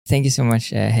thank you so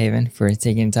much, Haven, for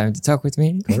taking time to talk with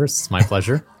me. Of course, it's my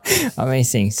pleasure.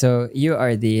 Amazing. So you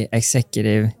are the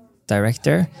executive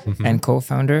director and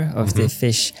co-founder of the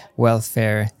Fish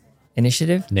Welfare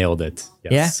Initiative. Nailed it.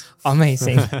 Yes. Yeah,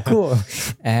 amazing. Cool.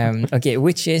 Okay,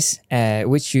 which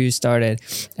you started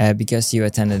because you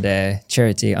attended a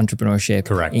charity entrepreneurship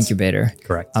incubator.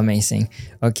 Correct. Amazing.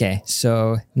 Okay,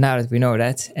 so now that we know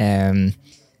that,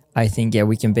 I think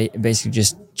we can basically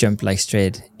just jump like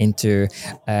straight into.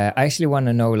 I actually want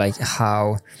to know like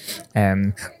how.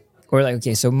 Or like,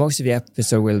 okay, so most of the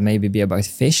episode will maybe be about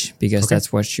fish because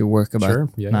that's what you work about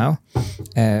now.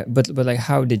 But like,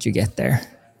 how did you get there?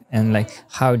 And like,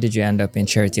 how did you end up in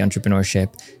charity entrepreneurship?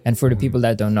 And for the people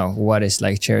that don't know, what is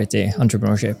like charity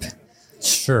entrepreneurship?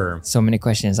 Sure. So many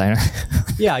questions, I know.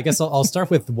 Yeah, I guess I'll start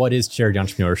with what is charity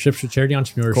entrepreneurship. So charity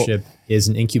entrepreneurship is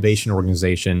an incubation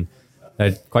organization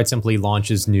that quite simply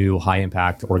launches new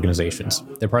high-impact organizations.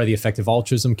 They're part of the effective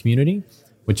altruism community,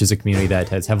 which is a community that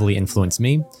has heavily influenced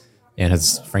me and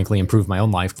has frankly improved my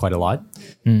own life quite a lot.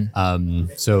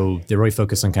 So they're really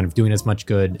focused on kind of doing as much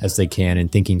good as they can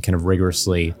and thinking kind of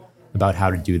rigorously about how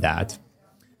to do that.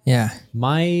 Yeah.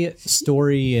 My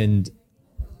story and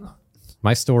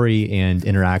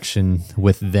interaction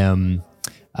with them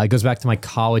goes back to my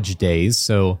college days.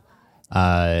 So,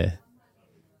 I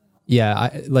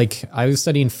was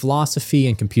studying philosophy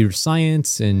and computer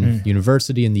science in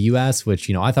university in the US, which,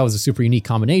 I thought was a super unique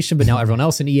combination, but now everyone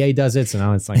else in EA does it. So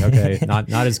now it's like, okay, not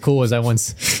as cool as I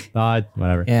once thought,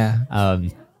 whatever. Yeah.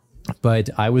 But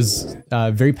I was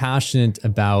very passionate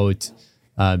about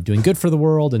doing good for the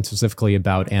world and specifically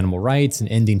about animal rights and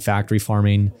ending factory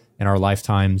farming in our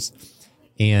lifetimes.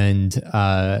 And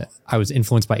I was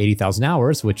influenced by 80,000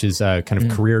 Hours, which is kind of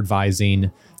career advising,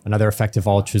 another effective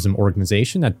altruism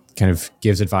organization that kind of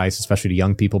gives advice, especially to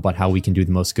young people, about how we can do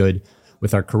the most good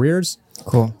with our careers.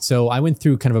 Cool. So I went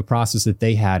through kind of a process that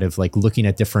they had of like looking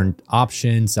at different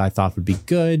options I thought would be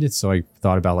good. So I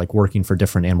thought about like working for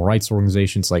different animal rights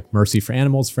organizations like Mercy for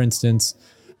Animals, for instance.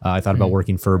 I thought about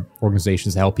working for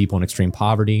organizations that help people in extreme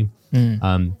poverty.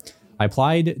 I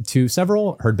applied to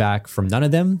several, heard back from none of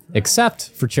them,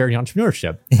 except for charity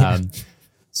entrepreneurship.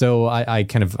 So I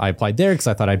applied there because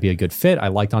I thought I'd be a good fit. I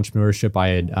liked entrepreneurship. I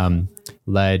had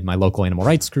led my local animal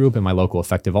rights group and my local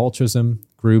effective altruism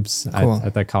groups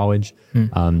at that college.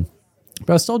 But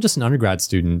I was still just an undergrad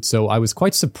student. So I was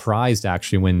quite surprised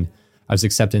actually when I was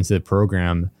accepted into the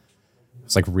program.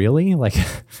 It's like, really? Like,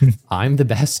 I'm the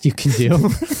best you can do?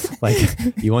 Like,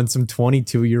 you want some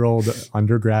 22-year-old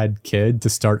undergrad kid to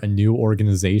start a new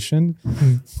organization?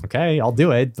 Okay, I'll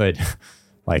do it. But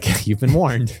like, you've been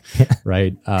warned,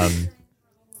 right?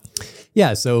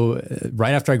 So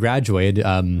right after I graduated,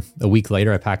 a week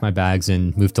later, I packed my bags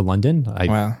and moved to London.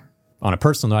 On a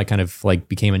personal note, I kind of like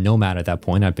became a nomad at that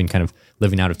point. I've been kind of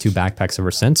living out of 2 backpacks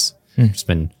ever since. It's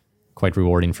been quite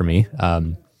rewarding for me.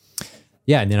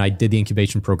 And then I did the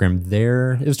incubation program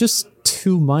there. It was just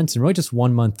 2 months and really just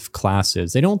 1 month of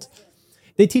classes.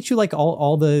 They teach you like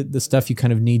all the stuff you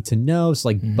kind of need to know. It's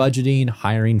like budgeting,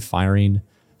 hiring, firing,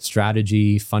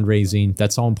 strategy, fundraising.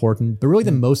 That's all important. But really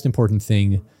the most important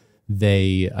thing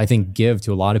they, I think, give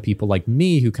to a lot of people like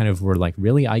me who kind of were like,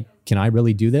 really, can I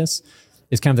really do this?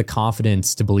 Is kind of the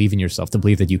confidence to believe in yourself, to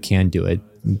believe that you can do it,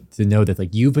 to know that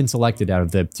like you've been selected out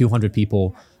of the 200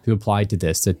 people who applied to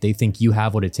this, that they think you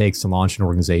have what it takes to launch an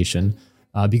organization.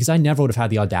 Because I never would have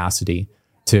had the audacity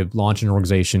to launch an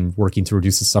organization working to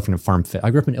reduce the suffering of farm fish.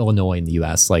 I grew up in Illinois in the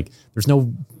US. Like there's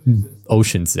no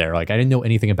oceans there. Like I didn't know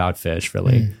anything about fish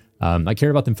really. I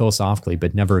cared about them philosophically,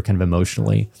 but never kind of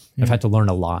emotionally. I've had to learn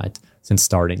a lot since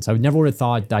starting. So I never would have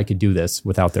thought that I could do this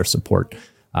without their support.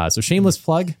 So shameless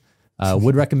plug.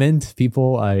 Would recommend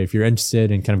people, if you're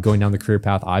interested in kind of going down the career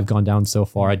path I've gone down so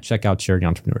far, I'd check out charity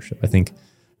entrepreneurship. I think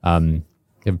they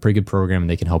have a pretty good program and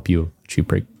they can help you achieve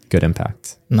pretty good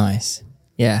impact. Nice.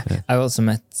 Yeah. I also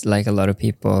met like a lot of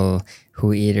people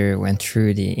who either went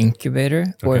through the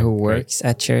incubator or who works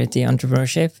at charity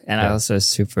entrepreneurship. And I also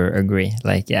super agree.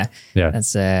 Like,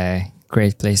 that's a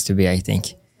great place to be, I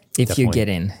think. If you get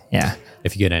in. Yeah.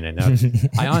 If you get in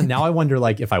and now I wonder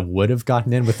like if I would have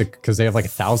gotten in with because they have like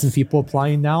 1,000 people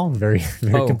applying now, very,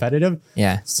 very competitive.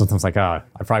 Yeah. Sometimes like, I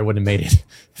probably wouldn't have made it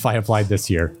if I applied this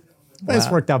year. But it's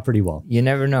worked out pretty well. You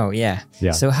never know. Yeah.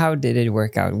 So how did it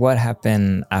work out? What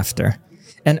happened after?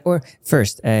 Or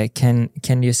first, can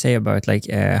you say about like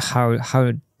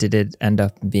how did it end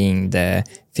up being the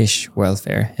Fish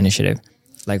Welfare Initiative?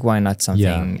 Like why not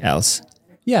something else?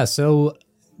 Yeah. So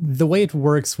the way it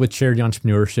works with charity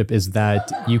entrepreneurship is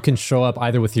that you can show up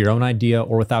either with your own idea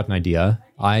or without an idea.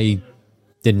 I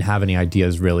didn't have any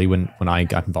ideas really when I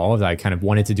got involved. I kind of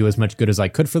wanted to do as much good as I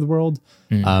could for the world.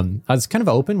 I was kind of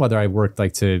open whether I worked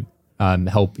like to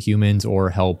help humans or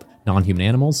help non-human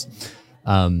animals.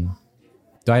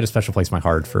 Though I had a special place in my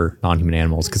heart for non-human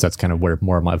animals because that's kind of where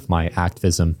more of my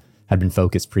activism had been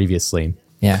focused previously.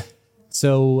 Yeah.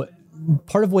 So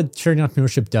part of what charity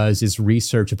entrepreneurship does is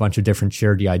research a bunch of different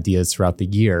charity ideas throughout the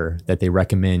year that they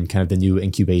recommend kind of the new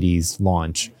Incubatees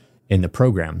launch in the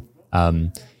program.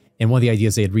 And one of the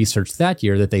ideas they had researched that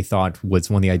year that they thought was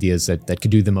one of the ideas that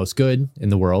could do the most good in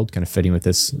the world, kind of fitting with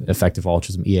this effective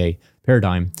altruism EA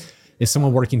paradigm, is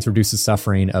someone working to reduce the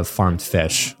suffering of farmed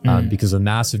fish because of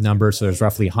massive numbers. So there's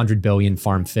roughly 100 billion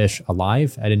farmed fish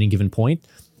alive at any given point.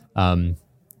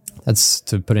 That's,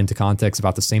 to put into context,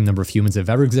 about the same number of humans that have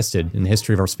ever existed in the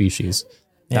history of our species.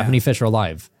 That many fish are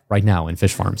alive right now in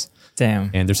fish farms.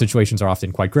 Damn. And their situations are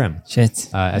often quite grim. Shit.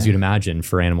 As you'd imagine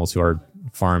for animals who are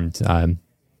farmed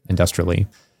industrially.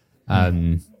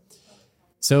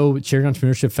 So charity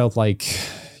entrepreneurship felt like,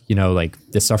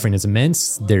 like the suffering is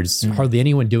immense. There's hardly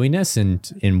anyone doing this.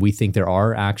 And we think there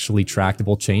are actually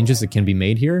tractable changes that can be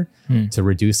made here to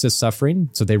reduce this suffering.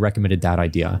 So they recommended that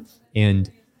idea. And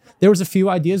there was a few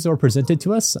ideas that were presented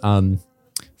to us.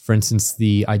 For instance,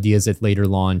 the ideas that later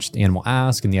launched Animal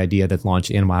Ask and the idea that launched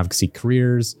Animal Advocacy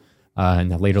Careers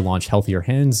and that later launched Healthier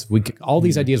Hens. All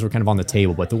these ideas were kind of on the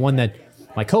table, but the one that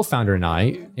my co-founder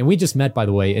and we just met, by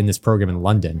the way, in this program in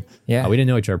London. Yeah. We didn't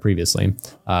know each other previously,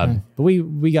 but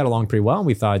we got along pretty well. And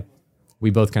we thought we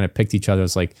both kind of picked each other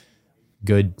as like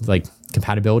good, like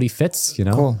compatibility fits,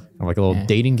 cool. Like a little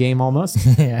dating game almost.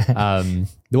 The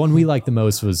one we liked the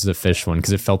most was the fish one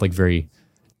because it felt like very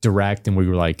direct. And we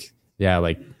were like,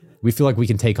 we feel like we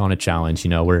can take on a challenge,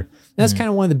 that's kind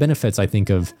of one of the benefits I think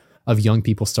of young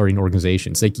people starting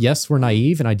organizations. Like, yes, we're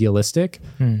naive and idealistic,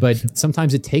 but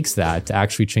sometimes it takes that to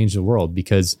actually change the world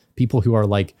because people who are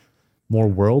like more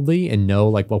worldly and know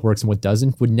like what works and what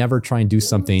doesn't would never try and do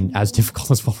something as difficult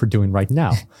as what we're doing right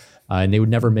now. And they would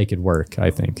never make it work,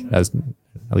 I think, at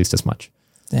least as much.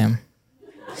 Damn.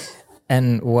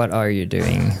 And what are you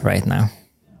doing right now?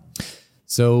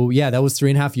 So that was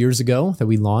 3.5 years ago that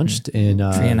we launched in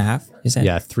 3.5, you said?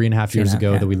 Yeah, 3.5 years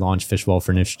ago that we launched Fish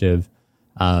Welfare Initiative.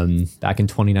 Back in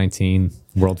 2019,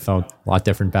 the world felt a lot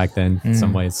different back then in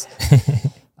some ways.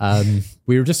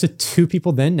 We were just 2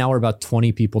 people then. Now we're about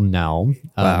 20 people now.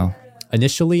 Wow.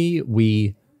 Initially,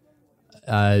 we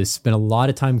spent a lot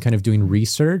of time kind of doing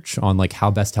research on like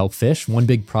how best to help fish. One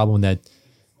big problem that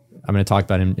I'm going to talk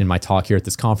about in my talk here at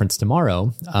this conference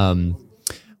tomorrow.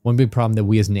 One big problem that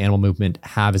we as an animal movement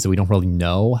have is that we don't really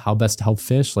know how best to help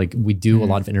fish. Like we do a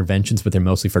lot of interventions, but they're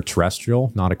mostly for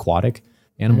terrestrial, not aquatic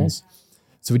animals.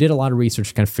 So we did a lot of research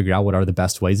to kind of figure out what are the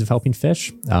best ways of helping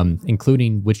fish,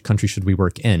 including which country should we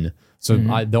work in. So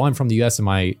though I'm from the US and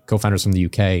my co-founder's from the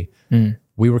UK,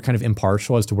 we were kind of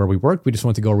impartial as to where we worked. We just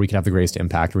wanted to go where we could have the greatest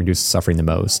impact, reduce suffering the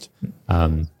most.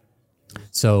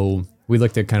 So we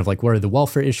looked at kind of like what are the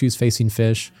welfare issues facing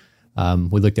fish.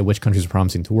 We looked at which countries are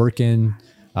promising to work in.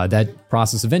 That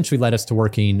process eventually led us to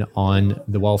working on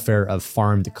the welfare of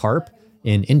farmed carp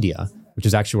in India, which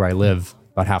is actually where I live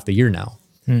about half the year now.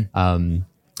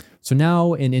 So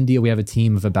now in India, we have a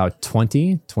team of about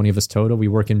 20 of us total. We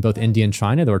work in both India and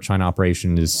China, though our China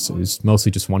operation is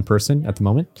mostly just one person at the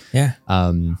moment. Yeah.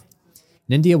 In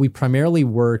India, we primarily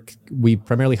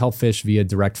help fish via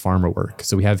direct farmer work.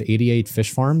 So we have 88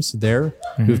 fish farms there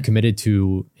who've committed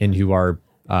to and who are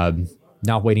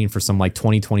not waiting for some like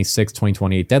 2026,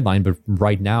 2028 deadline, but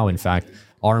right now, in fact,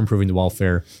 are improving the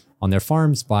welfare on their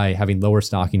farms by having lower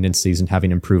stocking densities and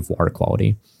having improved water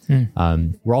quality.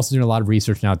 We're also doing a lot of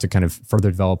research now to kind of further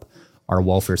develop our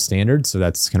welfare standards. So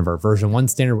that's kind of our version 1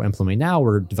 standard we're implementing now.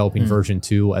 We're developing version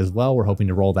 2 as well. We're hoping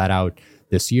to roll that out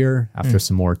this year after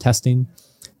some more testing.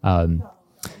 But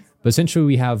essentially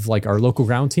we have like our local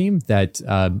ground team that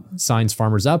signs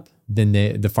farmers up. Then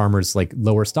the farmers like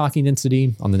lower stocking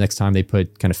density on the next time they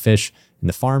put kind of fish in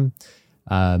the farm.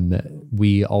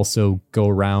 We also go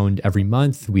around every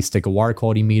month. We stick a water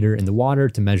quality meter in the water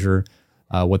to measure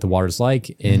what the water's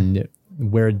like and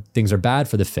where things are bad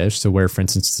for the fish. So where, for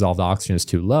instance, dissolved oxygen is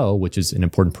too low, which is an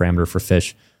important parameter for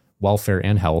fish welfare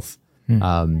and health.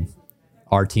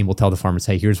 Our team will tell the farmers,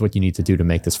 hey, here's what you need to do to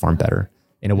make this farm better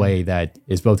in a way that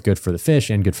is both good for the fish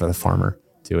and good for the farmer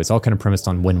too. It's all kind of premised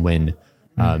on win-win,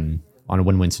 on a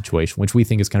win-win situation, which we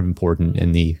think is kind of important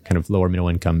in the kind of lower middle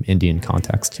income Indian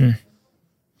context.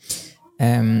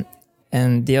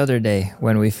 And the other day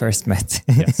when we first met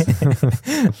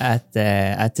at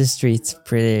the street,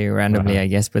 pretty randomly, I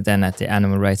guess, but then at the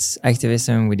animal rights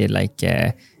activism, we did like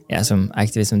some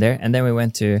activism there. And then we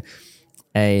went to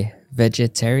a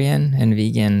vegetarian and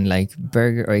vegan like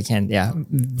burger, or you can't,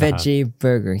 veggie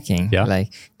Burger King,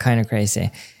 like kind of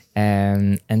crazy.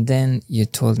 And then you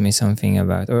told me something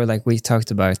about, or like we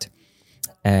talked about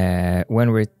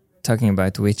when we're talking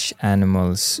about which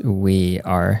animals we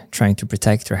are trying to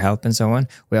protect or help and so on,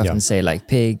 we often say like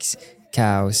pigs,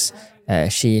 cows,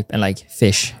 sheep, and like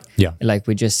fish. Yeah. Like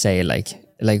we just say like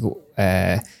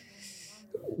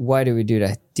why do we do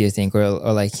that, do you think? Or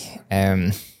like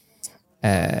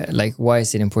why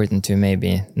is it important to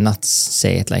maybe not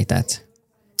say it like that?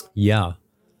 Yeah.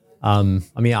 I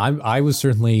mean, I was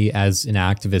certainly as an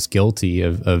activist guilty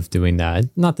of doing that.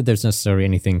 Not that there's necessarily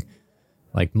anything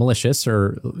like malicious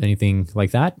or anything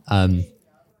like that.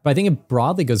 But I think it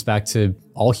broadly goes back to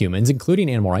all humans, including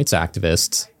animal rights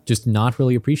activists, just not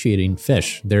really appreciating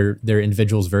fish. They're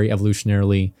individuals very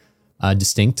evolutionarily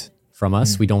distinct from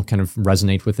us. We don't kind of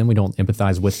resonate with them. We don't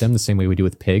empathize with them the same way we do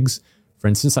with pigs, for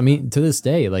instance. I mean, to this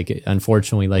day, like,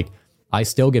 unfortunately, like, I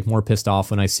still get more pissed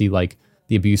off when I see like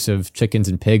the abuse of chickens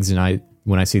and pigs than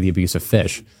when I see the abuse of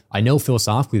fish. I know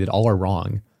philosophically that all are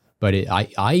wrong, but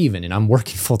I even, and I'm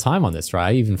working full time on this, right?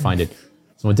 I even find it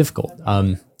somewhat difficult. So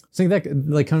I think that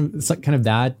like kind of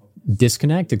that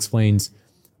disconnect explains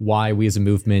why we as a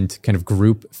movement kind of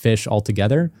group fish all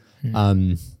together.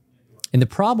 And the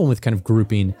problem with kind of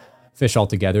grouping fish all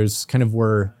together is kind of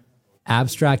we're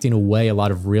abstracting away a lot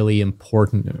of really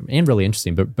important and really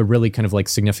interesting, but really kind of like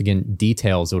significant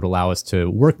details that would allow us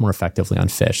to work more effectively on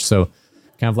fish. So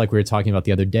kind of like we were talking about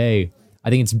the other day,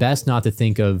 I think it's best not to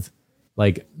think of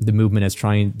like the animal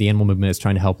movement is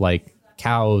trying to help like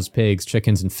cows, pigs,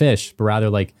 chickens, and fish, but rather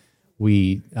like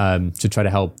we should try to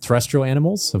help terrestrial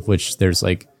animals, of which there's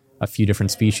like a few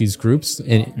different species groups.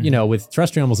 And, you know, with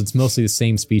terrestrial animals, it's mostly the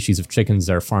same species of chickens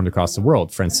that are farmed across the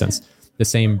world, for instance, the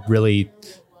same really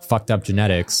fucked up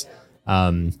genetics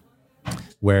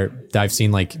where I've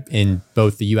seen like in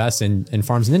both the US and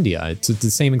farms in India. It's the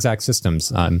same exact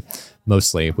systems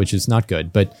mostly, which is not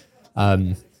good. But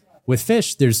with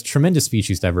fish, there's tremendous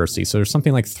species diversity. So there's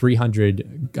something like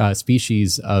 300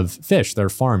 species of fish that are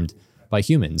farmed by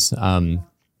humans.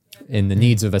 And the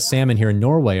needs of a salmon here in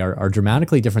Norway are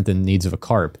dramatically different than the needs of a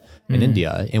carp in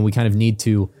India. And we kind of need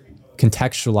to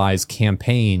contextualize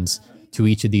campaigns to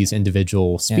each of these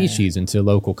individual species into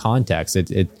local context.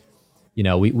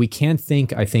 We can't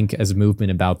think, I think, as a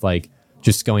movement about like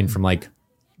just going from like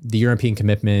the European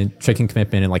commitment, chicken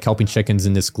commitment, and like helping chickens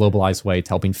in this globalized way to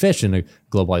helping fish in a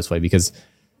globalized way, because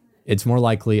it's more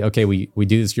likely, okay, we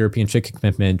do this European chicken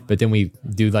commitment, but then we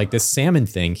do like this salmon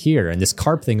thing here and this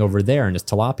carp thing over there and this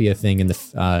tilapia thing in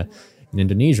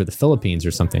Indonesia, the Philippines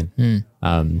or something.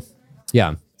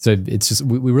 So it's just,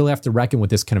 we really have to reckon with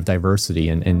this kind of diversity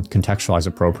and contextualize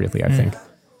appropriately, I think.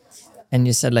 And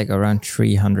you said like around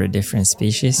 300 different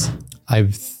species?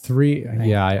 I've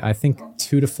I think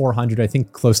 200 to 400, I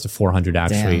think close to 400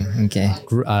 actually. Damn,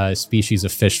 okay. Species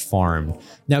of fish farmed.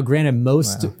 Now, granted,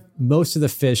 most of the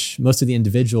fish, most of the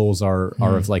individuals are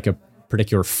of like a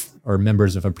particular or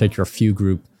members of a particular few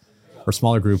group or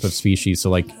smaller group of species. So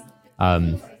like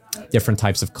different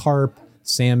types of carp,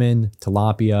 salmon,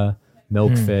 tilapia,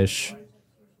 milkfish,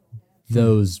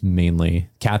 those mainly.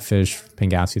 Catfish,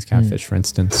 Pangasius catfish, for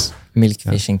instance.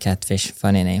 Milkfish and catfish,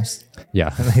 funny names.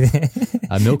 Yeah.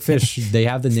 Milkfish, they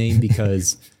have the name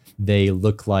because they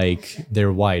look like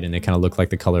they're white and they kind of look like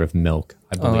the color of milk,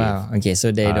 I believe. Oh, wow. Okay,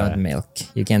 so they don't milk.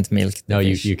 You can't milk the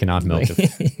fish. You cannot milk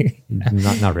it.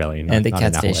 Not really. And the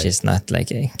catfish is not like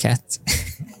a cat.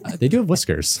 They do have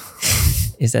whiskers.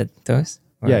 Is that those?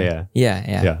 Or? Yeah.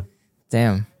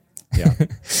 Damn.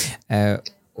 Yeah.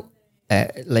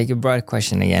 Like a broad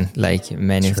question again, like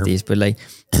many of these, but like,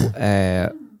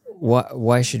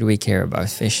 why should we care about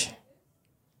fish?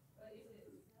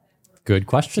 Good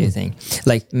question. Do you think?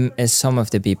 Like some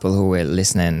of the people who will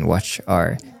listen and watch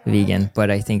are vegan, but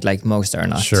I think like most are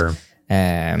not. Sure.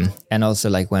 And also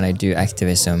like when I do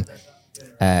activism,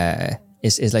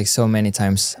 it's like so many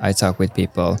times I talk with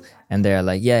people and they're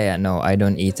like, no, I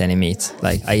don't eat any meat.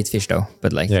 Like I eat fish though,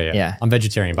 but like, yeah. I'm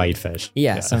vegetarian, but I eat fish.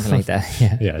 Yeah, something like that.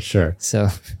 Yeah. Yeah, sure. So,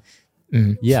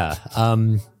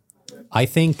 I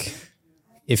think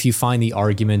if you find the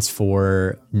arguments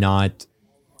for not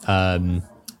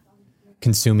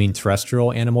consuming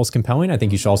terrestrial animals compelling, I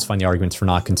think you should also find the arguments for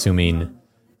not consuming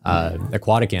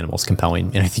aquatic animals compelling.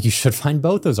 And I think you should find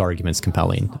both those arguments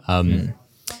compelling. I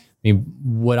mean,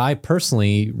 what I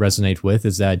personally resonate with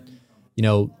is that,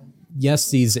 yes,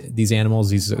 these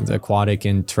animals, these aquatic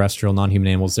and terrestrial non-human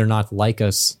animals, they're not like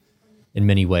us in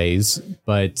many ways,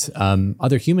 but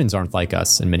other humans aren't like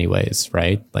us in many ways,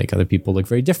 right? Like other people look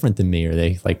very different than me, or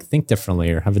they like think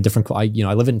differently, or have a different. I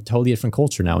live in a totally different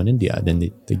culture now in India than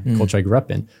the culture I grew up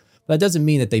in. But that doesn't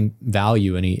mean that they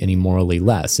value any morally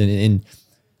less. And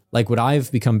like what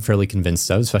I've become fairly convinced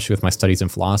of, especially with my studies in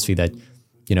philosophy, that,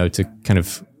 to kind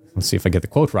of, let's see if I get the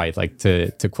quote right, like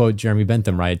to quote Jeremy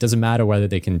Bentham, right? It doesn't matter whether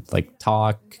they can like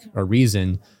talk or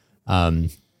reason. What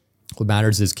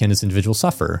matters is, can this individual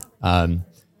suffer? And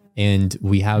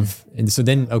so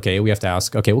then, we have to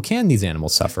ask, well, can these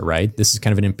animals suffer, right? This is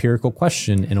kind of an empirical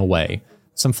question in a way.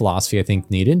 Some philosophy, I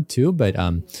think, needed too, but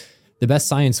the best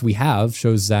science we have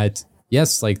shows that,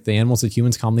 yes, like the animals that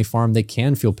humans commonly farm, they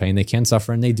can feel pain, they can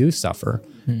suffer, and they do suffer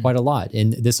quite a lot.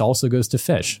 And this also goes to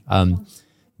fish.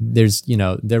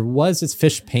 There was this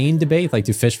fish pain debate, like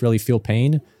do fish really feel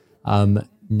pain?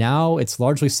 Now it's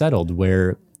largely settled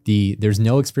where there's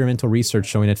no experimental research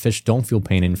showing that fish don't feel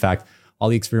pain. In fact, all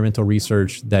the experimental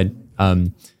research that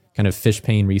kind of fish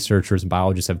pain researchers and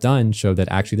biologists have done show that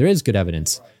actually there is good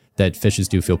evidence that fishes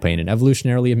do feel pain. And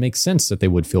evolutionarily, it makes sense that they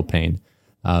would feel pain.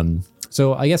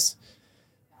 So I guess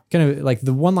kind of like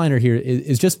the one-liner here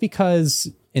is just because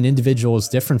an individual is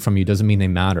different from you doesn't mean they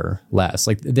matter less.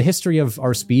 Like the history of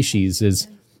our species is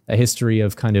a history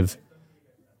of kind of,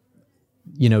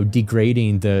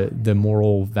 degrading the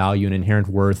moral value and inherent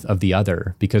worth of the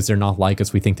other because they're not like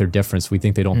us. We think they're different. So we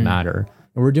think they don't matter.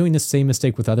 And we're doing the same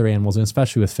mistake with other animals, and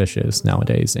especially with fishes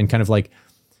nowadays. And kind of like,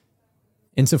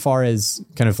 insofar as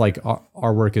kind of like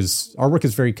our work is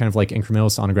very kind of like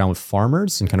incrementalist on the ground with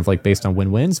farmers and kind of like based on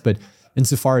win-wins. But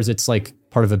insofar as it's like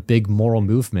part of a big moral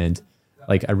movement,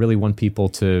 like I really want people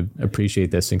to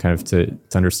appreciate this and kind of to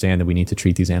understand that we need to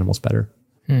treat these animals better.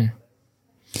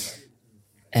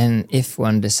 And if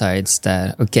one decides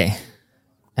that,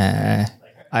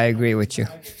 I agree with you.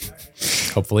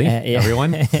 Hopefully,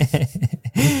 everyone.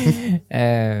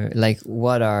 Like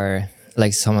what are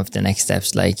like some of the next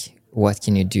steps? Like what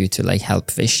can you do to like help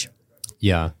fish?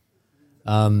 Yeah.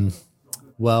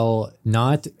 Well,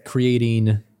 not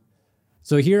creating...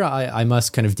 So here I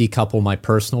must kind of decouple my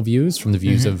personal views from the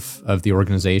views of the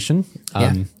organization.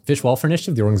 Fish Welfare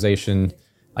Initiative, the organization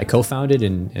I co-founded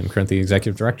and am currently the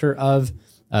executive director of,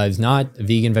 is not a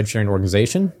vegan vegetarian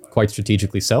organization, quite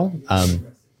strategically so.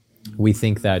 We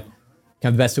think that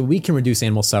kind of the best way we can reduce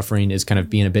animal suffering is kind of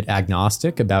being a bit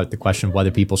agnostic about the question of whether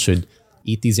people should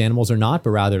eat these animals or not,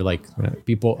 but rather like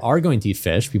people are going to eat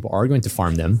fish, people are going to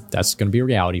farm them. That's going to be a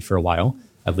reality for a while,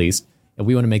 at least. And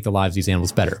we want to make the lives of these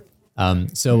animals better.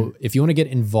 So if you want to get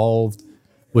involved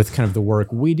with kind of the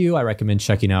work we do, I recommend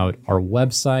checking out our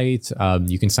website.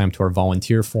 You can sign up to our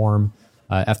volunteer form,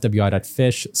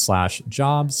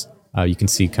 fwi.fish/jobs. You can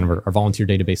see kind of our volunteer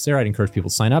database there. I'd encourage people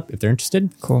to sign up if they're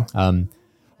interested. Cool. Other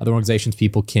organizations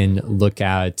people can look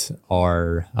at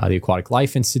are the Aquatic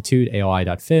Life Institute,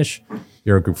 AOI.fish,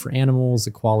 Euro Group for Animals,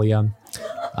 Aqualia.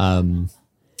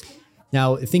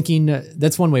 Now, thinking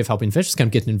that's one way of helping fish is kind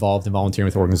of getting involved in volunteering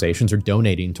with organizations or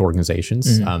donating to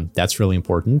organizations. That's really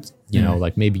important.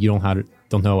 Like maybe you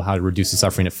don't know how to reduce the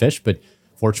suffering of fish, but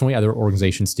fortunately other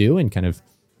organizations do, and kind of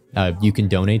you can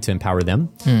donate to empower them.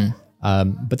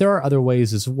 But there are other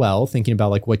ways as well, thinking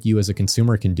about like what you as a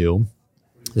consumer can do.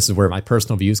 This is where my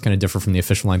personal views kind of differ from the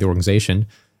official line of the organization.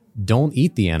 Don't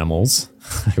eat the animals,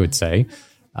 I would say.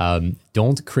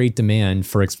 Don't create demand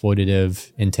for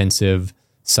exploitative, intensive,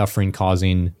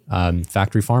 suffering-causing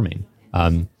factory farming.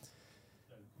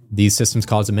 These systems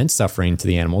cause immense suffering to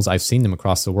the animals. I've seen them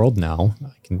across the world now.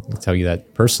 I can tell you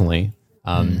that personally.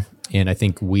 And I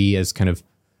think we as kind of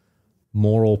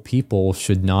moral people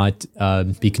should not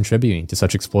be contributing to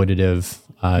such exploitative,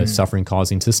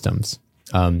 suffering-causing systems.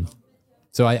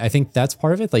 So I think that's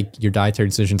part of it. Like your dietary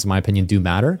decisions, in my opinion, do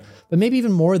matter. But maybe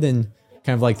even more than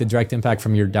kind of like the direct impact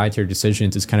from your dietary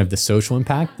decisions is kind of the social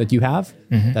impact that you have.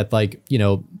 That like,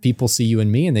 people see you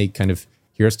and me and they kind of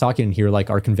hear us talking and hear like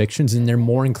our convictions, and they're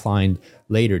more inclined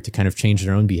later to kind of change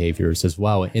their own behaviors as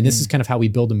well. And this is kind of how we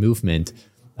build a movement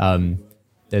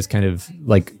that's kind of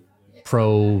like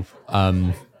pro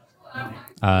animal,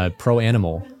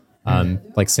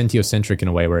 like sentiocentric in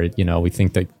a way where, we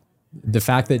think that the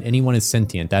fact that anyone is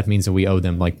sentient, that means that we owe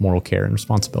them like moral care and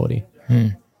responsibility.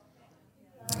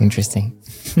 Interesting.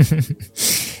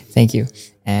 Thank you.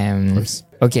 Of course.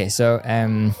 Okay, so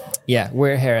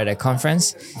we're here at a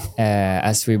conference,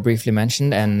 as we briefly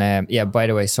mentioned, and by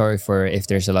the way, sorry for if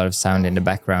there's a lot of sound in the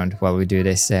background while we do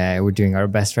this. We're doing our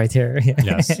best right here.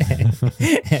 Yes.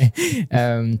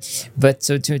 But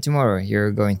so tomorrow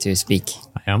you're going to speak.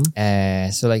 I am.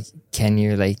 So like, can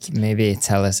you like maybe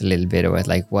tell us a little bit about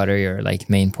like what are your like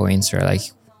main points, or like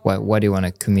what do you want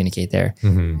to communicate there?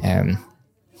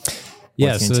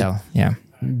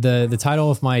 The title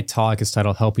of my talk is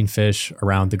titled Helping Fish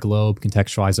Around the Globe,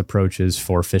 Contextualized Approaches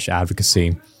for Fish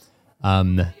Advocacy.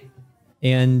 And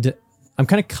I'm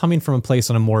kind of coming from a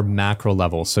place on a more macro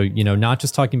level. So, not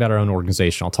just talking about our own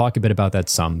organization. I'll talk a bit about that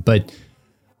some, but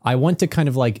I want to kind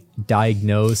of like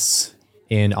diagnose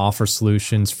and offer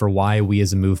solutions for why we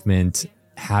as a movement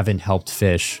haven't helped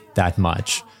fish that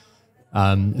much.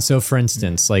 So for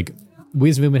instance, like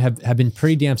we as a movement have been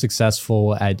pretty damn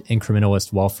successful at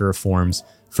incrementalist welfare reforms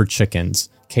for chickens.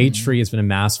 Cage-free has been a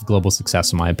massive global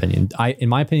success, in my opinion. In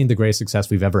my opinion, the greatest success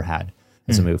we've ever had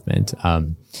as a movement.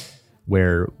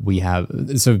 Where we have,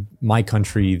 so my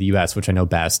country, the US, which I know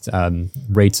best,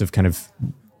 rates of kind of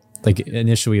like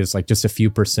initially it was like just a few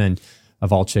 %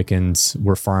 of all chickens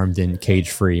were farmed in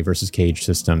cage-free versus cage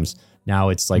systems. Now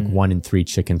it's like 1 in 3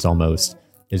 chickens almost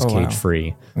is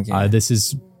cage-free. Wow. Okay.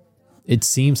 It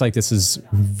seems like this is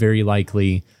very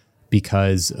likely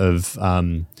because of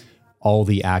all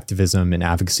the activism and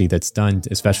advocacy that's done,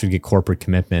 especially to get corporate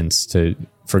commitments to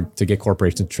get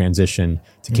corporations to transition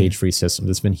to cage-free systems.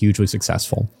 It's been hugely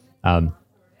successful.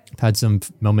 Had some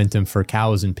momentum for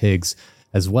cows and pigs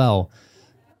as well,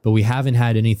 but we haven't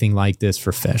had anything like this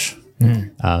for fish.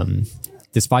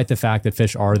 Despite the fact that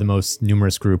fish are the most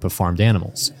numerous group of farmed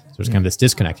animals. So there's kind of this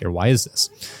disconnect here. Why is this?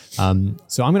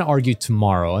 So I'm going to argue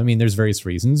tomorrow. I mean, there's various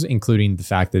reasons, including the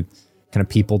fact that kind of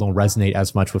people don't resonate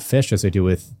as much with fish as they do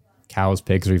with cows,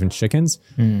 pigs, or even chickens.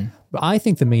 But I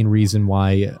think the main reason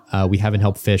why we haven't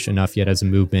helped fish enough yet as a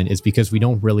movement is because we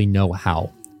don't really know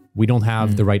how. We don't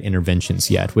have the right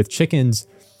interventions yet. With chickens,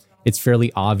 it's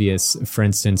fairly obvious, for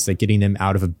instance, that getting them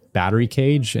out of a battery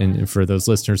cage, and for those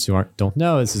listeners who don't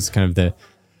know, this is kind of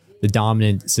the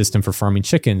dominant system for farming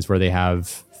chickens, where they have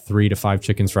 3 to 5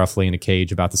 chickens roughly in a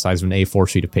cage about the size of an A4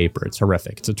 sheet of paper. It's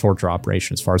horrific. It's a torture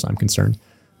operation as far as I'm concerned.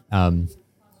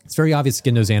 It's very obvious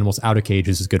getting those animals out of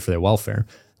cages is good for their welfare.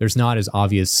 There's not as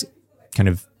obvious kind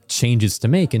of changes to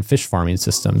make in fish farming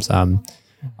systems,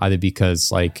 either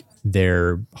because like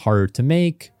they're harder to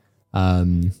make,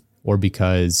 or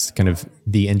because kind of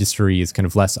the industry is kind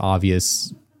of less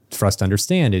obvious for us to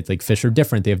understand it. Like fish are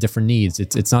different. They have different needs.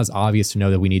 It's not as obvious to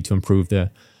know that we need to improve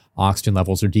the oxygen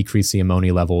levels or decrease the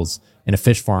ammonia levels in a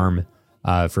fish farm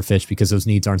for fish, because those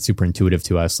needs aren't super intuitive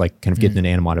to us, like kind of getting an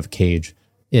animal out of a cage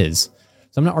is.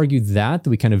 So I'm going to argue that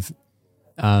we kind of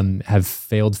have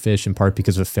failed fish in part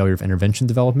because of a failure of intervention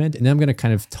development. And then I'm going to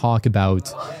kind of talk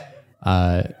about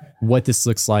what this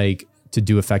looks like to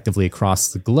do effectively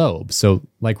across the globe. So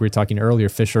like we were talking earlier,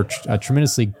 fish are a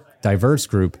tremendously diverse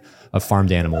group of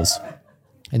farmed animals.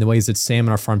 And the ways that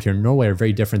salmon are farmed here in Norway are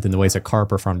very different than the ways that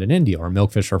carp are farmed in India or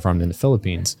milkfish are farmed in the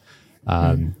Philippines.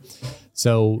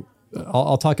 So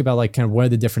I'll talk about like kind of what are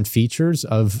the different features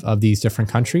of these different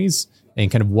countries and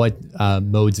kind of what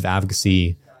modes of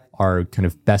advocacy are kind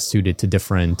of best suited to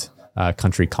different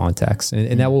country contexts.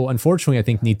 And that will, unfortunately, I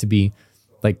think need to be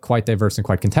like quite diverse and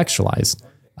quite contextualized.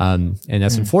 And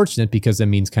that's unfortunate because that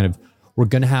means kind of we're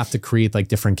going to have to create like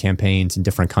different campaigns in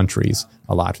different countries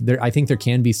a lot. I think there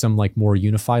can be some like more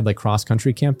unified like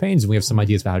cross-country campaigns. And we have some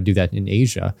ideas about how to do that in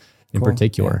Asia in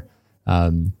particular.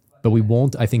 Yeah. But we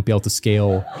won't, I think, be able to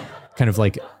scale kind of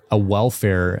like a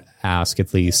welfare ask,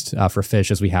 at least for fish,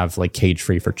 as we have like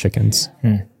cage-free for chickens.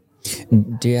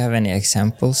 Do you have any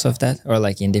examples of that, or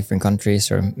like in different countries,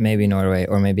 or maybe Norway,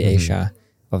 or maybe Asia,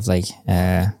 of like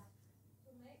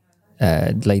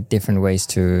different ways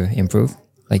to improve,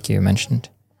 like you mentioned?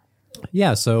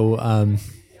 Yeah, so I'll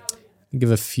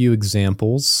give a few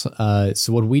examples.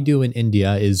 So what we do in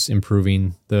India is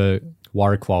improving the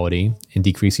water quality and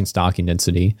decreasing stocking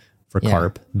density for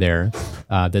carp there.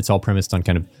 That's all premised on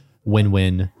kind of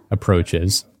win-win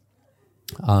approaches.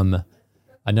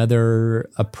 Another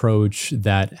approach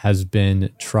that has been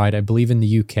tried, I believe in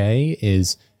the UK,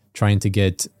 is trying to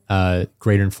get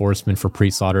greater enforcement for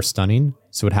pre-slaughter stunning.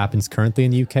 So what happens currently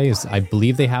in the UK is I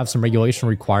believe they have some regulation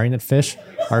requiring that fish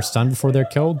are stunned before they're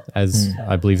killed, as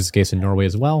I believe is the case in Norway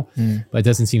as well. But it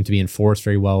doesn't seem to be enforced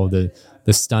very well. The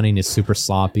stunning is super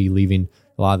sloppy, leaving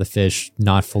a lot of the fish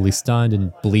not fully stunned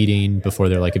and bleeding before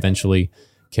they're like eventually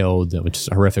killed, which is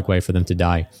a horrific way for them to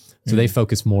die. So they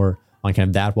focus more on kind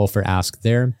of that welfare ask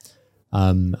there.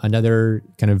 Another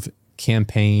kind of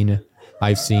campaign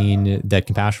I've seen that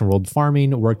Compassion World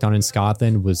Farming worked on in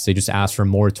Scotland was they just asked for a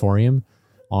moratorium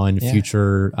on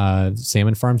future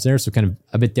salmon farms there. So kind of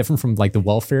a bit different from like the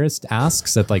welfarist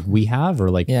asks that like we have,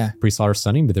 or like pre-slaughter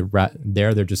stunning, but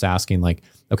they're just asking like,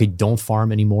 okay, don't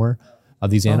farm any more of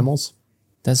these animals.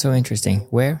 That's so interesting.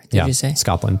 Where did you say?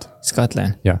 Scotland.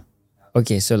 Scotland. Yeah.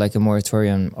 Okay, so like a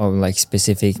moratorium of like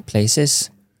specific places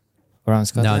around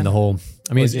Scotland? No, in the whole,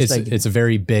 I mean, it's a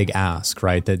very big ask,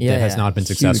 right? That has not been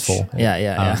successful.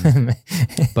 Yeah.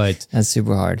 But that's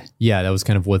super hard. Yeah, that was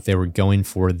kind of what they were going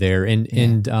for there. And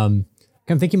kind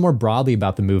of thinking more broadly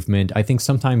about the movement, I think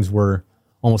sometimes we're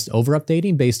almost over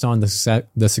updating based on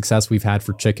the success we've had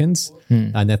for chickens,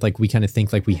 and that like we kind of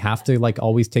think like we have to like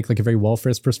always take like a very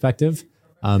welfarist perspective,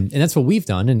 and that's what we've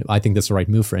done, and I think that's the right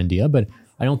move for India. But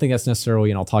I don't think that's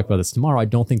necessarily, and I'll talk about this tomorrow, I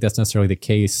don't think that's necessarily the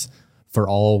case for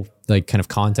all like kind of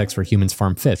context where humans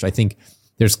farm fish. I think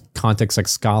there's contexts like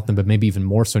Scotland, but maybe even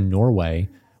more so Norway,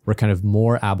 where kind of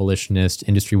more abolitionist,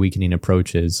 industry weakening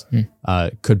approaches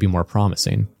could be more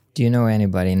promising. Do you know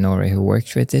anybody in Norway who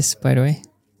works with this, by the way?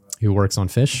 Who works on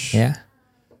fish? Yeah.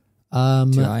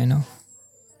 Do I know?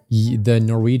 The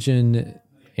Norwegian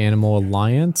Animal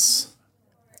Alliance.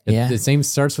 The same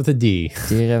starts with a D.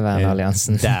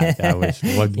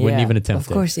 Dyrevernalliansen. Wouldn't even attempt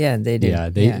it. Of course, yeah, they do.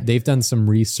 Yeah, they've done some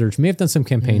research. May have done some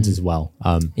campaigns as well.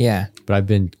 But I've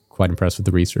been quite impressed with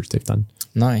the research they've done.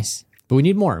 Nice. But we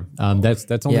need more.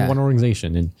 That's only one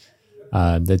organization,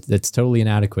 and that's totally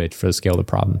inadequate for the scale of the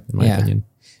problem, in my opinion.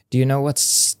 Do you know what's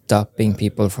stopping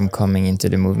people from coming into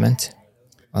the movement?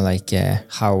 Or like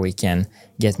how we can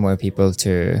get more people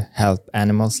to help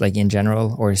animals, like in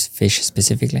general, or fish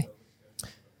specifically?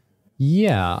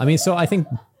 Yeah, I mean, so I think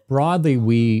broadly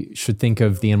we should think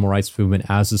of the animal rights movement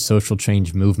as a social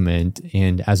change movement,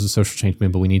 and as a social change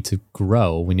movement, we need to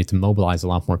grow. We need to mobilize a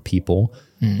lot more people,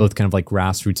 both kind of like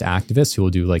grassroots activists who will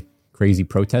do like crazy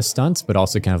protest stunts, but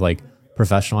also kind of like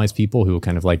professionalized people who will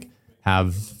kind of like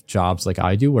have jobs like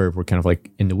I do, where we're kind of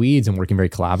like in the weeds and working very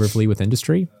collaboratively with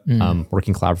industry,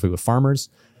 working collaboratively with farmers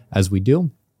as we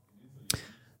do.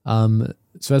 So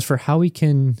as for how we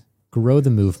can grow the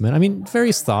movement, I mean,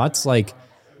 various thoughts, like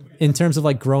in terms of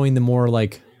like growing the more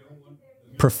like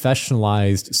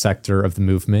professionalized sector of the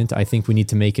movement, I think we need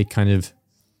to make it kind of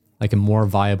like a more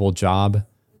viable job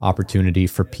opportunity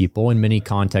for people in many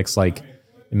contexts. Like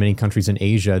in many countries in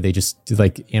Asia, they just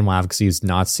like animal advocacy is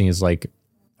not seen as like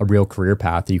a real career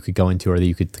path that you could go into, or that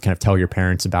you could kind of tell your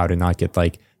parents about and not get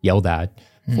like yelled at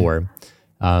for.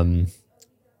 So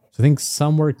I think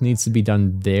some work needs to be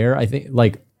done there. I think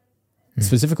like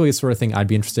specifically the sort of thing I'd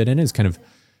be interested in is kind of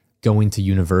going to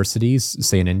universities,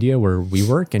 say in India where we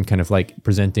work, and kind of like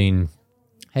presenting,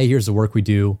 hey, here's the work we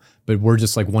do, but we're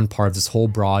just like one part of this whole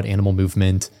broad animal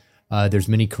movement. There's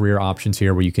many career options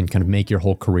here where you can kind of make your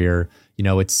whole career. You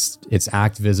know, it's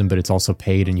activism, but it's also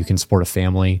paid, and you can support a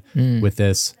family with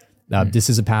this. This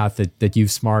is a path that you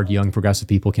smart, young, progressive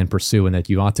people can pursue, and that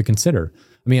you ought to consider.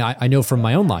 I mean, I know from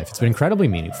my own life, it's been incredibly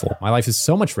meaningful. My life is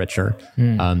so much richer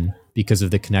because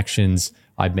of the connections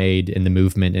I've made in the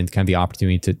movement, and kind of the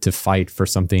opportunity to fight for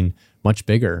something much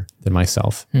bigger than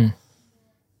myself.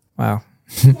 Wow.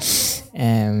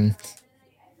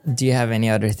 Do you have any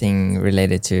other thing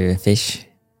related to fish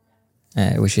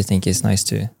which you think is nice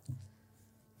to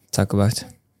talk about?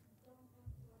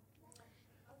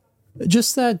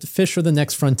 Just that fish are the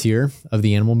next frontier of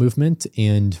the animal movement,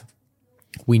 and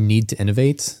we need to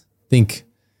innovate. I think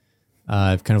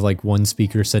kind of like one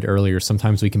speaker said earlier,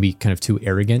 sometimes we can be kind of too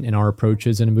arrogant in our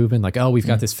approaches in a movement. Like, oh, we've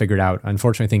got this figured out.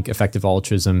 Unfortunately, I think effective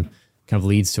altruism kind of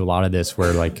leads to a lot of this,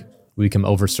 where like we become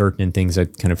over certain in things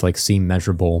that kind of like seem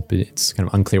measurable, but it's kind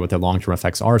of unclear what their long-term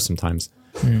effects are sometimes.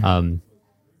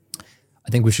 I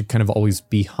think we should kind of always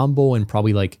be humble, and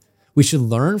probably like we should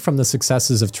learn from the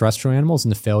successes of terrestrial animals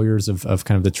and the failures of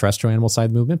kind of the terrestrial animal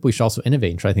side movement, but we should also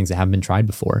innovate and try things that haven't been tried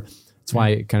before. That's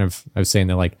why I was saying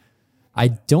that like, I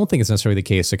don't think it's necessarily the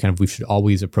case that kind of we should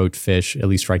always approach fish, at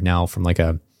least right now, from like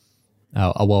a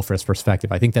welfarist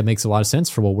perspective. I think that makes a lot of sense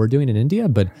for what we're doing in India,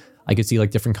 but I could see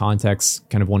like different contexts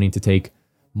kind of wanting to take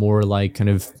more like kind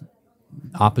of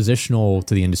oppositional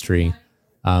to the industry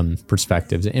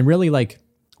perspectives. And really like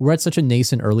we're at such a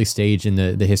nascent early stage in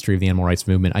the history of the animal rights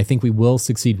movement. I think we will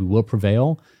succeed, we will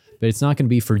prevail, but it's not going to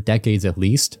be for decades at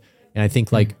least. And I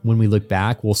think like when we look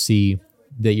back, we'll see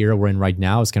the era we're in right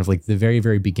now is kind of like the very,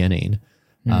 very beginning.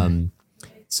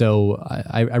 So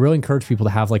I really encourage people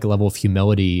to have like a level of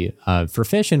humility for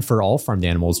fish and for all farmed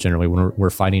animals generally when we're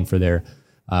fighting for their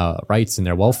rights and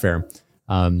their welfare.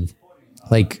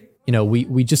 Like, you know,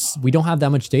 we don't have that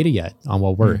much data yet on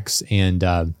what works.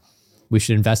 And we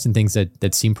should invest in things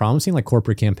that seem promising, like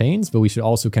corporate campaigns, but we should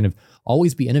also kind of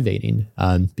always be innovating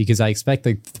because I expect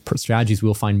that the strategies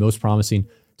we'll find most promising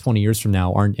 20 years from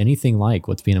now aren't anything like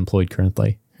what's being employed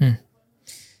currently.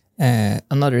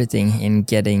 Another thing in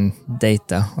getting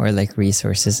data or like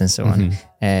resources and so on,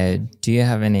 do you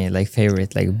have any like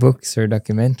favorite like books or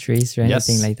documentaries or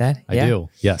anything like that? I do.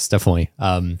 Yes, definitely.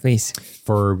 Please.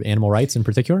 For animal rights in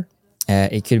particular?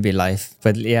 It could be life,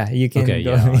 but yeah, you can go,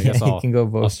 I guess you can go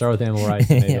both. I'll start with animal rights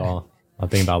and maybe I'll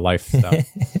think about life stuff.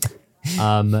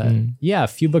 A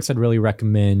few books I'd really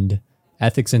recommend.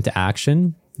 Ethics into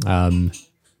Action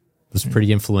was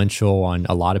pretty influential on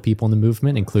a lot of people in the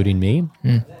movement, including me.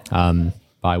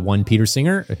 by one Peter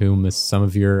Singer, whom some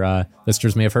of your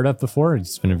listeners may have heard of before.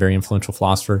 He's been a very influential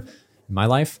philosopher in my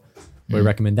life. We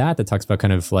recommend that. That talks about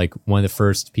kind of like one of the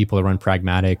first people to run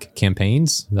pragmatic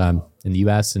campaigns in the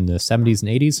US in the 70s and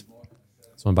 80s.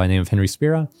 Someone by the name of Henry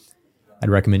Spira. I'd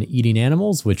recommend Eating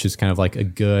Animals, which is kind of like a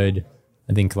good,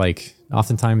 I think like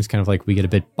oftentimes kind of like we get a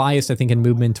bit biased, I think, in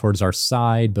movement towards our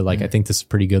side, but like I think this is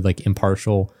pretty good, like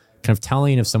impartial kind of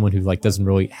telling of someone who like doesn't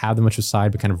really have that much of a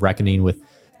side, but kind of reckoning with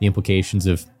the implications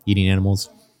of eating animals.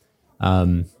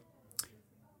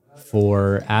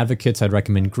 For advocates, I'd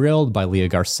recommend Grilled by Leah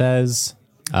Garces.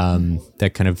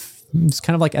 That kind of, it's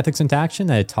kind of like Ethics into Action,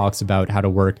 that it talks about how to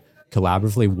work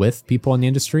collaboratively with people in the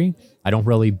industry. I don't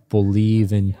really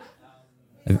believe in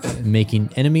making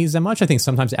enemies that much. I think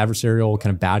sometimes adversarial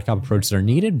kind of bad cop approaches are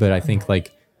needed, but I think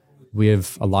like we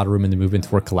have a lot of room in the movement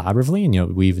to work collaboratively. And, you know,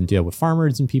 we even deal with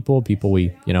farmers and people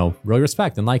we, you know, really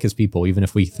respect and like as people, even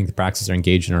if we think the practices are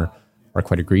engaged in are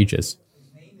quite egregious.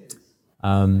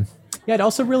 Yeah, I'd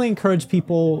also really encourage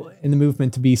people in the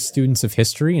movement to be students of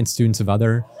history and students of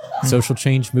other social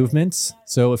change movements.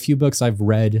 So a few books I've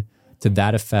read to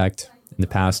that effect in the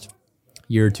past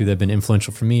year or two that have been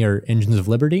influential for me are Engines of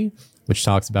Liberty, which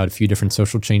talks about a few different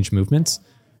social change movements.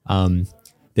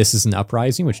 This is an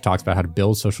Uprising, which talks about how to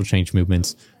build social change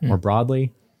movements more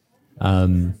broadly.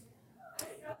 I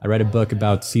read a book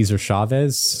about Cesar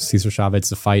Chavez,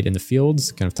 The Fight in the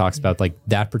Fields, kind of talks about like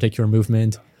that particular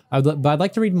movement. But I'd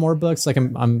like to read more books. Like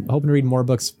I'm hoping to read more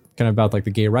books kind of about like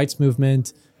the gay rights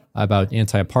movement, about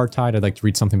anti-apartheid. I'd like to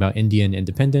read something about Indian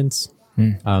independence.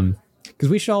 Because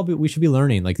we should be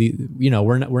learning. Like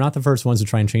we're not the first ones to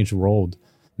try and change the world.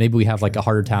 Maybe we have like a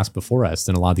harder task before us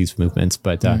than a lot of these movements,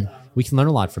 but we can learn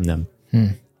a lot from them.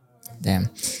 Damn.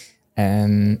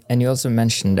 And you also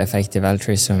mentioned effective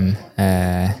altruism,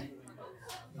 and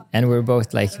we're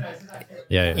both like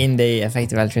in the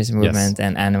effective altruism movement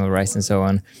and animal rights and so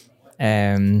on.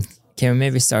 Can we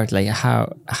maybe start like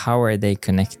how are they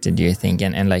connected, do you think?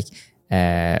 And like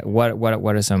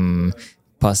what are some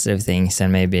positive things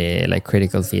and maybe like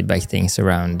critical feedback things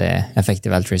around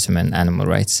effective altruism and animal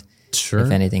rights? Sure.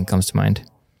 If anything comes to mind.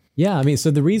 Yeah, I mean,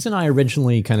 so the reason I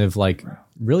originally kind of like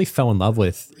really fell in love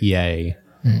with EA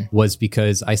was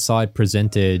because I saw it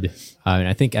presented, and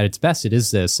I think at its best it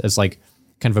is this, as like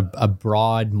kind of a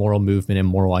broad moral movement and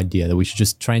moral idea that we should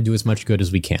just try and do as much good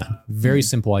as we can. Very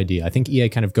simple idea. I think EA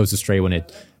kind of goes astray when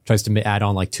it tries to add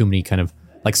on like too many kind of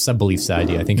like sub-beliefs to the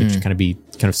idea. I think it should kind of be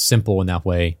kind of simple in that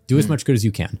way. Do as much good as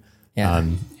you can.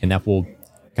 And that will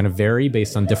kind of vary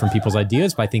based on different people's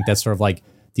ideas, but I think that's sort of like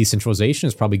decentralization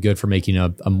is probably good for making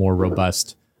a more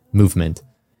robust movement.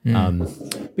 But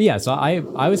yeah, so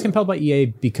I was compelled by EA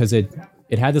because it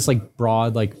had this like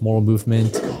broad like moral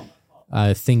movement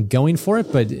thing going for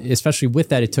it, but especially with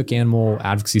that, it took animal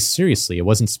advocacy seriously. It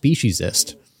wasn't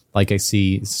speciesist. Like I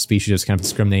see species kind of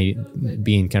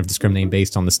discriminating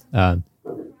based on this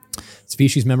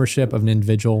species membership of an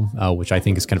individual, which I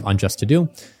think is kind of unjust to do.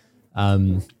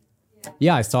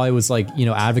 Yeah, I saw it was like, you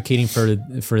know, advocating for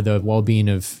the well-being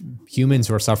of humans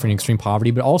who are suffering extreme poverty,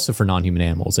 but also for non-human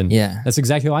animals. And that's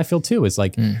exactly how I feel too. Is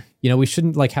like, you know, we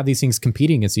shouldn't like have these things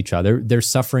competing against each other. They're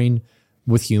suffering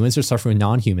with humans, they're suffering with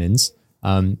non-humans.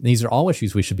 These are all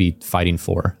issues we should be fighting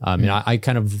for. And I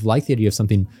kind of like the idea of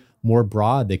something more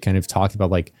broad that kind of talked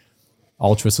about like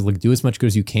altruistic, like do as much good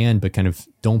as you can, but kind of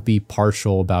don't be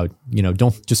partial about, you know,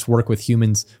 don't just work with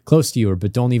humans close to you,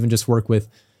 but don't even just work with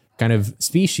kind of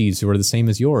species who are the same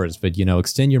as yours, but, you know,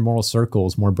 extend your moral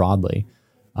circles more broadly.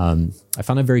 I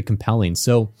found that very compelling.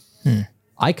 So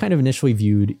I kind of initially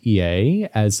viewed EA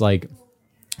as like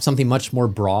something much more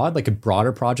broad, like a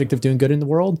broader project of doing good in the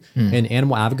world. And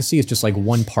animal advocacy is just like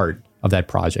one part of that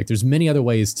project. There's many other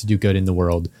ways to do good in the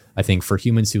world, I think, for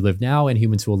humans who live now and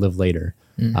humans who will live later,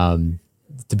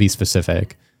 to be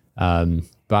specific. But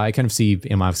I kind of see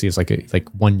animal advocacy as like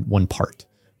one part,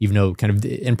 even though kind of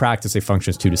in practice, they function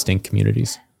as two distinct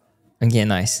communities. Okay,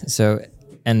 nice. So,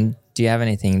 and do you have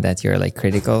anything that you're like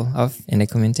critical of in the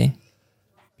community?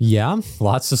 Yeah,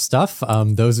 lots of stuff.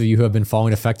 Those of you who have been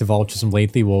following effective altruism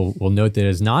lately will note that it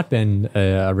has not been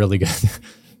a really good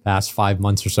past 5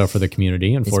 months or so for the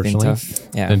community, unfortunately. It's been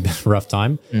tough. Yeah. It's been a rough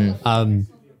time. I mean,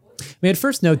 I'd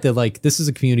first note that like this is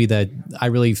a community that I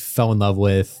really fell in love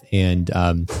with and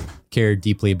cared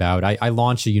deeply about. I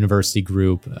launched a university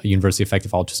group, a university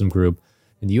effective altruism group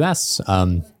in the US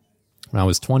when I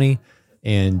was 20.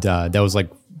 And that was like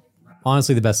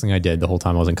honestly the best thing I did the whole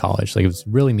time I was in college. Like it was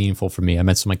really meaningful for me. I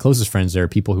met some of my closest friends there,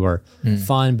 people who are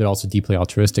fun, but also deeply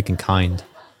altruistic and kind.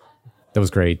 That was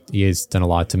great. EA's done a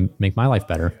lot to make my life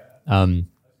better.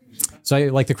 So I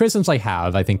like the criticisms I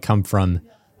have, I think come from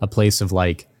a place of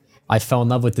like, I fell in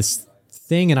love with this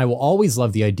thing, and I will always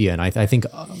love the idea. And I think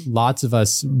lots of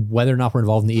us, whether or not we're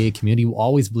involved in the EA community, will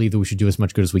always believe that we should do as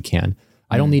much good as we can.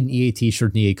 I don't need an EA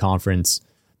t-shirt, an EA conference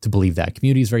to believe that.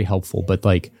 Community is very helpful, but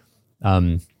like,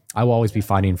 I will always be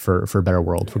fighting for a better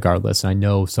world regardless. And I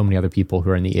know so many other people who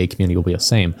are in the EA community will be the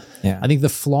same. Yeah. I think the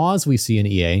flaws we see in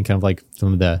EA and kind of like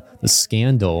some of the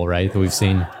scandal, right, that we've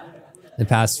seen in the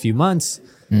past few months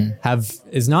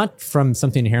is not from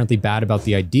something inherently bad about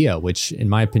the idea, which in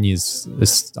my opinion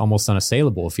is almost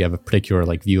unassailable if you have a particular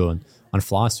like view on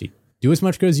philosophy. Do as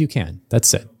much good as you can.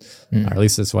 That's it. Or at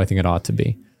least that's what I think it ought to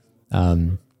be.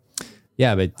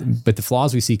 Yeah, but the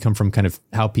flaws we see come from kind of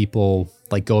how people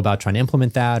like go about trying to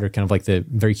implement that, or kind of like the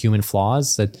very human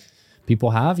flaws that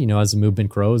people have. You know, as the movement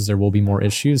grows, there will be more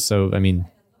issues. So, I mean,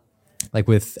 like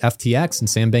with FTX and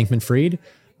Sam Bankman-Fried,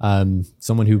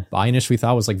 someone who I initially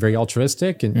thought was like very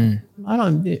altruistic, and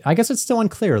I guess it's still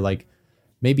unclear. Like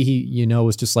maybe he, you know,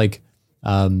 was just like,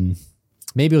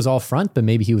 maybe it was all front, but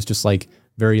maybe he was just like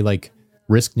very like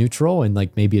risk neutral, and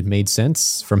like maybe it made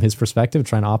sense from his perspective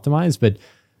trying to optimize. But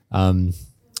I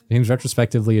think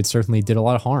retrospectively, it certainly did a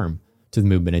lot of harm to the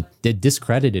movement. It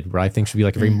discredited what I think should be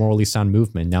like a very morally sound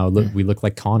movement. Now we look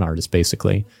like con artists,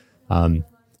 basically, who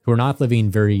are not living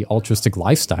very altruistic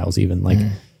lifestyles. Even like,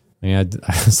 I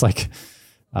was like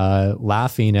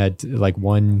laughing at like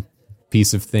one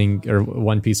piece of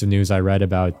news I read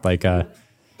about like kind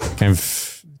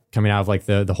of coming out of like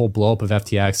the whole blow up of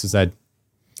FTX is that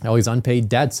all these unpaid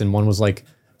debts, and one was like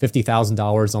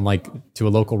 $50,000 on like to a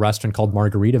local restaurant called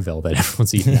Margaritaville that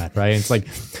everyone's eating at, right? And it's like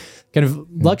kind of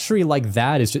luxury like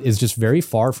that is just very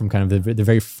far from kind of the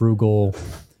very frugal,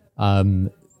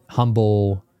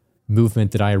 humble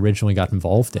movement that I originally got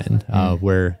involved in,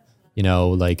 where, you know,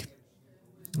 like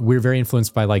we're very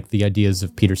influenced by like the ideas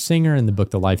of Peter Singer and the book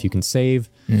The Life You Can Save,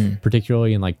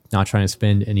 particularly, and like not trying to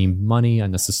spend any money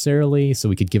unnecessarily so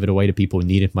we could give it away to people who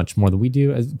need it much more than we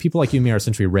do. As people like you and me are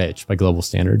essentially rich by global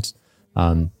standards.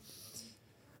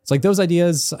 It's like those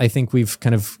ideas I think we've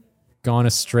kind of gone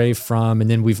astray from. And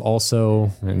then we've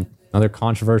also, and other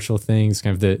controversial things,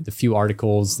 kind of the few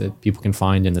articles that people can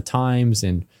find in the Times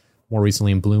and more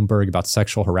recently in Bloomberg about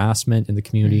sexual harassment in the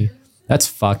community. That's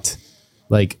fucked.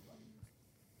 Like,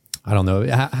 I don't know.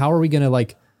 How are we going to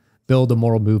like build a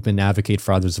moral movement and advocate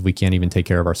for others if we can't even take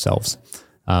care of ourselves?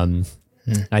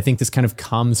 I think this kind of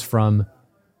comes from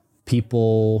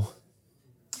people,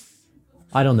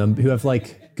 I don't know, who have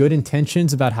like good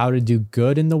intentions about how to do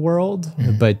good in the world,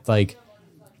 but like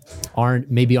aren't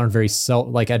very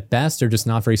at best they're just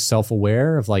not very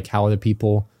self-aware of like how other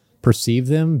people perceive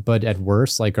them, but at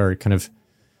worst like are kind of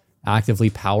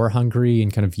actively power hungry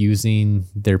and kind of using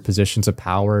their positions of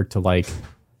power to like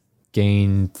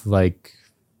gain like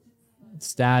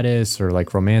status or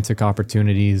like romantic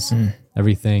opportunities,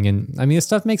 everything. And I mean, this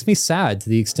stuff makes me sad to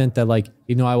the extent that like,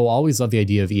 you know, I will always love the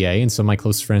idea of EA, and some of my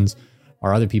close friends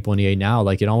are other people in EA now.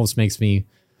 Like it almost makes me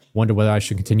wonder whether I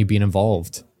should continue being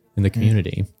involved in the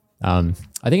community. I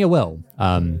think it will,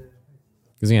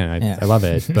 because again, I love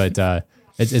it, but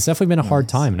it's definitely been a hard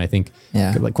time, and I think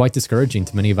like quite discouraging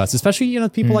to many of us, especially, you know,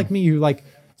 people like me who like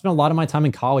spent a lot of my time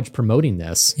in college promoting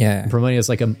this, and promoting it as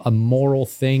like a moral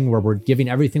thing where we're giving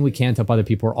everything we can to help other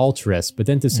people, are altruists. But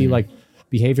then to see like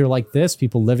behavior like this,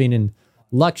 people living in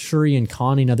luxury and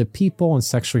conning other people and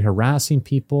sexually harassing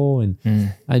people, and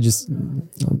I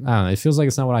don't know, it feels like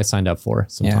it's not what I signed up for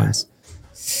sometimes.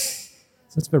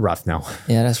 So it's a bit rough now.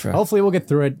 Yeah, that's rough. Hopefully we'll get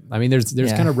through it. I mean, there's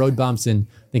kind of road bumps in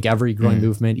I think every growing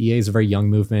movement. EA is a very young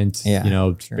movement, you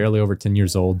know, barely over 10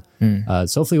 years old.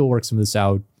 So hopefully we'll work some of this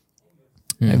out.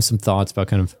 I have some thoughts about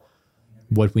kind of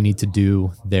what we need to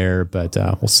do there, but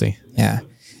we'll see. Yeah.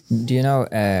 Do you know,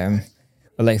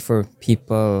 like for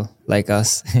people like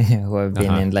us who have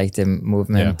been in like the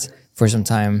movement for some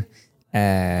time,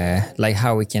 like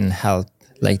how we can help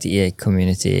like the EA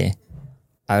community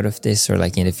out of this, or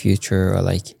like in the future, or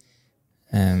like,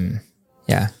 I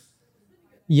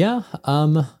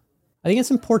think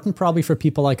it's important probably for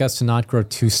people like us to not grow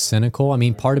too cynical. I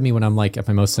mean, part of me when I'm like at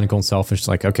my most cynical and selfish,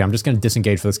 like, okay, I'm just going to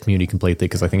disengage from this community completely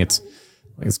because I think it's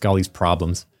got all these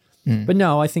problems. But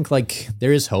no, I think like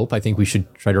there is hope. I think we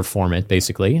should try to reform it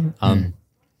basically. So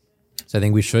I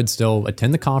think we should still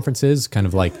attend the conferences, kind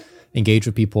of like engage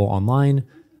with people online,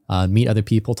 meet other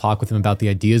people, talk with them about the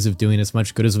ideas of doing as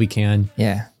much good as we can.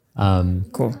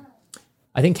 Cool.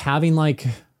 I think having like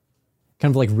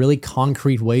kind of like really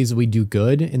concrete ways that we do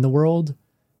good in the world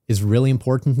is really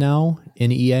important now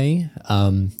in EA.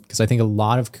 Because I think a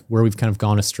lot of where we've kind of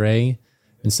gone astray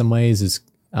in some ways is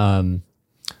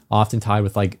often tied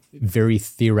with like very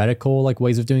theoretical like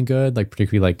ways of doing good, like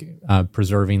particularly like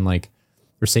preserving like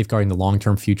or safeguarding the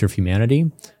long-term future of humanity,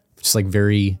 which is like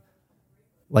very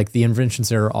like the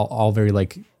inventions are all very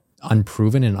like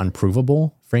unproven and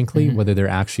unprovable, frankly, whether they're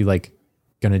actually like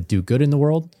going to do good in the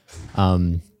world.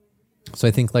 So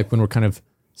I think like when we're kind of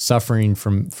suffering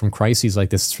from crises like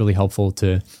this, it's really helpful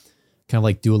to kind of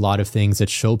like do a lot of things that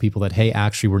show people that, hey,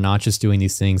 actually, we're not just doing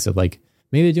these things that like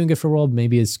maybe they're doing good for the world.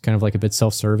 Maybe it's kind of like a bit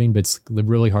self-serving, but it's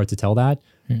really hard to tell that.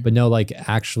 But no, like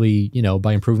actually, you know,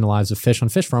 by improving the lives of fish on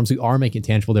fish farms, we are making a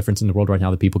tangible difference in the world right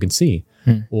now that people can see.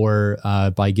 Or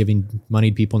by giving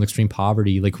money to people in extreme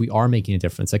poverty, like we are making a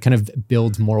difference. That kind of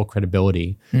builds moral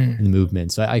credibility in the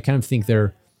movement. So I kind of think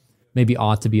there maybe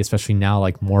ought to be, especially now,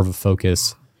 like more of a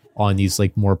focus on these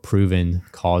like more proven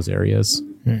cause areas.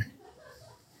 Do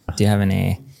you have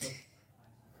any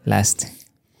last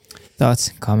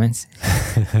thoughts, comments?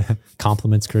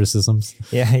 Compliments, criticisms.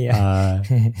 Yeah.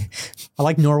 I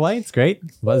like Norway. It's great.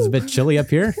 Well, it's a bit chilly up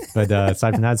here, but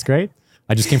aside from that, it's great.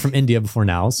 I just came from India before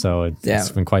now, so it's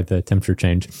been quite the temperature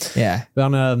change. Yeah. But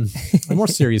on a more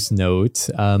serious note,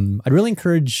 I'd really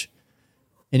encourage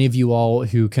any of you all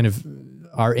who kind of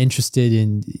are interested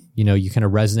in, you know, you kind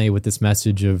of resonate with this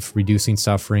message of reducing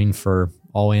suffering for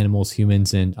all animals,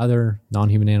 humans, and other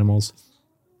non-human animals.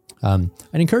 I'd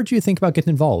encourage you to think about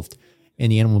getting involved in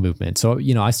the animal movement. So,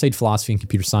 you know, I studied philosophy and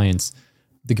computer science.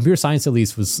 The computer science, at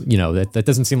least, was, you know, that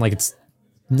doesn't seem like it's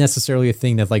necessarily a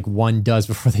thing that like one does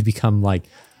before they become like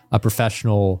a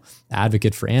professional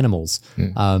advocate for animals.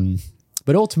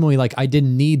 But ultimately, like I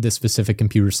didn't need the specific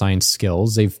computer science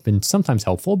skills. They've been sometimes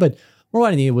helpful, but more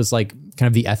what I needed was like kind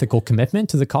of the ethical commitment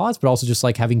to the cause, but also just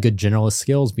like having good generalist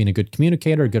skills, being a good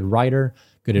communicator, a good writer,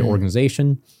 good at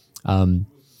organization.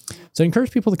 So I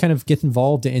encourage people to kind of get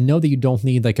involved and know that you don't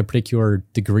need like a particular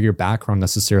degree or background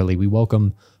necessarily. We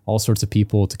welcome all sorts of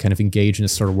people to kind of engage in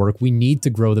this sort of work. We need to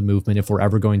grow the movement if we're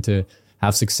ever going to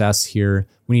have success here.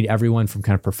 We need everyone from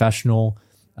kind of professional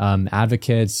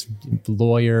advocates,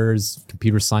 lawyers,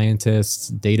 computer scientists,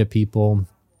 data people,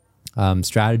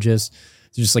 strategists,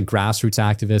 just like grassroots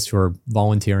activists who are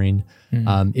volunteering.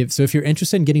 If you're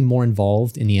interested in getting more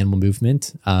involved in the animal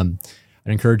movement,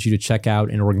 I'd encourage you to check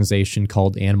out an organization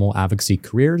called Animal Advocacy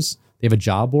Careers. They have a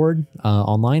job board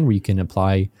online where you can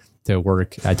apply to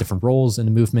work at different roles in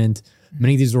the movement.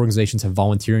 Many of these organizations have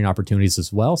volunteering opportunities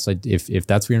as well. So if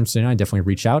that's what you're interested in, I definitely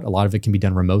reach out. A lot of it can be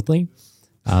done remotely.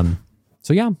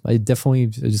 So yeah, I just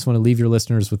want to leave your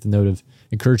listeners with the note of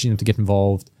encouraging them to get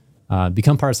involved,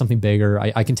 become part of something bigger.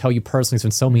 I can tell you personally, it's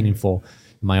been so meaningful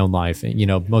in my own life. And, you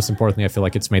know, most importantly, I feel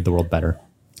like it's made the world better.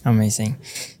 Amazing.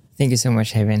 Thank you so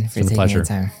much, Haven, for taking the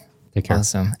time. Take care.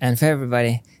 Awesome. And for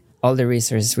everybody, all the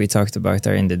resources we talked about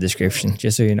are in the description,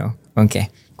 just so you know. Okay,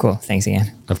 cool. Thanks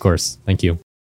again. Of course. Thank you.